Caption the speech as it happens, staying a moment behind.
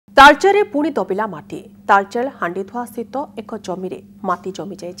तालचेर पुणी दबिला माटी तालचेर हांडीधुआ स्थित एक जमी माटी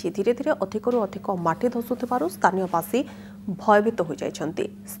जमी जाइछि। धीरे धीरे अधिकरू अधिक माटी धसुथिबारु स्थानीयवासी भयभीत हो जाइछन्ति।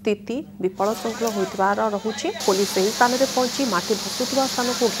 स्थिति विपलसंकुल होइतिबार रहुछि। पुलिस एही स्थान में पहुंची माटी धसुथिबा स्थान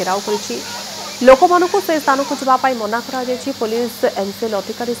को घेराव करिछि। लोकमानकु से स्थान को जिबा पाई मना करा जाइछि। पुलिस एमसीएल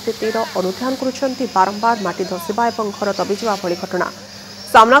अधिकारी स्थितिर अनुध्यान करुछन्ति। बारंबार माटी धसिबा एवं घर दबिजिबा भली घटना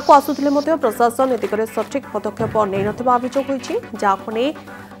सामना को आसुथिले मध्य प्रशासन ए दिगरे सठिक पदक्षेप नै नथिबा अभियोग होइछि। जाको नै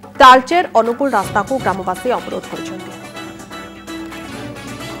तालचेर अनुकूल रास्ता को ग्रामवासी अवरोध करछन्ति।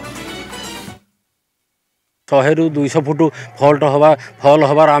 100 ରୁ 200 फुट फल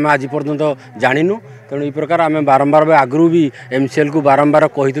हबार आम आज पर्यंत जानिनु। तेणु ये प्रकार आम बारंबार आगु भी एमसीएल को बारंबार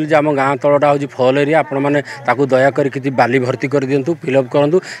कही आम गाँ तलटा हूँ फल एरिया आपण मैंने दयाकोरी कि बाली भर्ती कर दिंतु फिलअप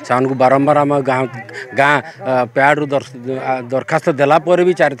करूँ से बारंबार आम गाँ पैड दरखास्त देलापर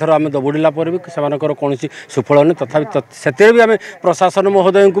भी 4 थर आम दबुड़िला भी कौन सुफल नहीं। तथा से भी आम प्रशासन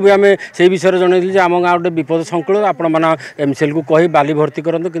महोदय को भी आम से विषय जनइल आम गाँ गोटे विपद संकुल आपण मैंने एमसीएल को कही बाली भर्ती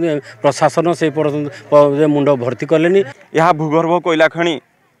करूँ कि प्रशासन से मुंड भर्ती कले। यह भूगर्भ कोयला खनि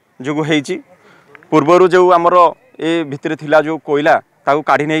जो पूर्वर जो आमर ए भितर थिला जो कोयला ताकू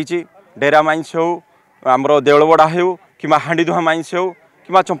काढ़ी नहीं डेरा माइंस हो आमर देवलबड़ा हो कि हांडीधुआ माइंस हो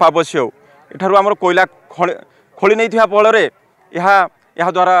कि चंपाबसी हो एठार आमर कोयला खोली नहीं फल यह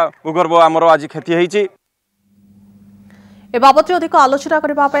द्वारा भूगर्भ आमर आज क्षति होती। ए बाबत अधिक आलोचना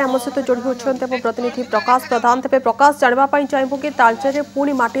करने आम सहित जोड़ी होती प्रतिनिधि प्रकाश प्रधान। तेज प्रकाश जानवाई चाहबू कि तालचेर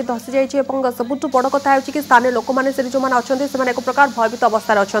पुणी माटी धसी जाइए सबुठ बड़ कथा है कि स्थानीय लोक मैंने जो मैंने अच्छा एक प्रकार भयभीत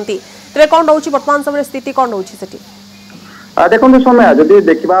अवस्था अच्छा तेज कौन रोचे बर्तमान समय स्थिति कौन रोचे? देखो समय जदि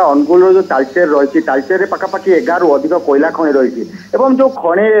देखा अनुकूल जो तालचेर रही तालचेर पखापाखि 11 ରୁ अधिक कोयला खनि रही जो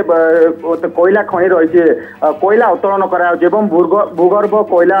खनि कोयला खनि रही कोयला उत्तोलन कर भूगर्भ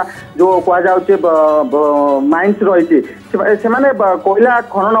कोयला जो कह माइंस रही से कोयला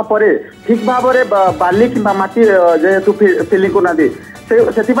खनन पर ठीक भाव में बाली कि माटी जेहेतु फिलिंग करना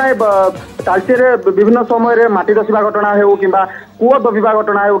से तालचेर विभिन्न समय माटी दसिबा घटना हो कि कूଅ दबिबा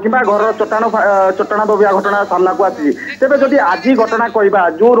घटना हो कि घर चट्टाण दबिया घटना सामना को आसी। तेज जदि आज घटना कहवा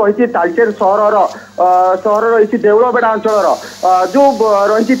जो रही तालचेर सहर रही देउलबेड़ा अंचल जो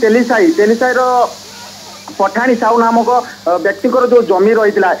रही तेलीसाई पठाणी साहू नामक व्यक्तिकर जो जमी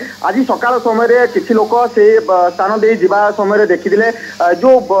रही आज सकाल समय किसी लोक से स्थान दे जावा समय देखिले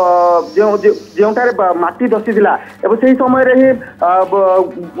जो माटी धसी से समय ही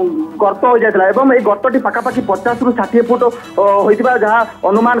गर्त हो जाता है। गर्तटी पखापाखि 50 ରୁ 60 फुट होता जहाँ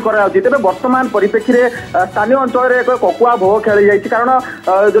अनुमान तेज वर्तमान परिप्रेक्षी में स्थानीय अंचल एक ककुआ भोग खेली जाए। कारण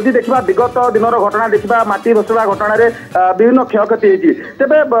जदि देखा विगत दिनर घटना देखा माटी धसवा घटना विभिन्न क्षयक्षति होती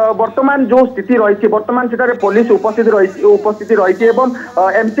तेज वर्तमान जो स्थिति रही वर्तमान पुलिस उपस्थिति रही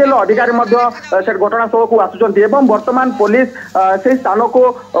एमसीएल अधिकारी घटनास्थल को आसुच्च वर्तमान पुलिस से स्थान को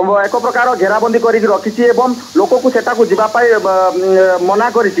एक प्रकार घेराबंदी कर रखी लोक को जावाई मना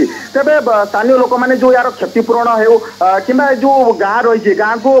कर स्थानीय लोक मैंने जो यार क्षतिपूरण हो कि जो गाँ रही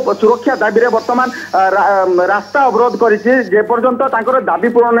गाँ को सुरक्षा दाबी वर्तमान रास्ता अवरोध करपर्यंत दाबी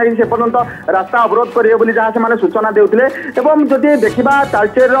पूरण नहीं से पर्यंत रास्ता अवरोध करेंगे जहाँ से सूचना देते। जदि देखा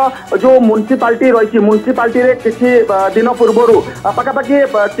तालचेर जो म्युनिसिपालिटी रही म्युनिसिपालिटी किसी दिन पूर्वर पखापाखि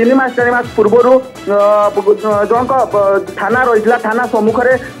 3 मास 4 मास पूर्वर जनक थाना रही थाना सम्मुख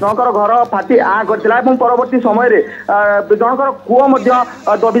में जनकर घर फाटी आ कर परवर्ती समय जनकर कूଅ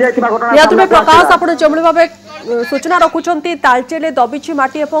दबी जाइथिबा घटना। प्रकाश आप जमणी भाव सूचना रखुंट तालचेर दबिछि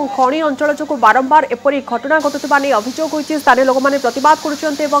माटी और खनि अंचल जो बारंबार एपरी घटना घटुवा नहीं अभियोग होती स्थानीय लोक मैंने प्रतिवाद कर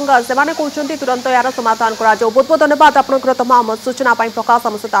तुरंत यार समाधान करा। बहुत बहुत धन्यवाद आपंकर तमाम सूचना प्रकाश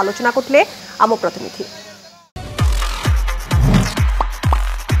आम सहित आलोचना करते आम प्रतिनिधि।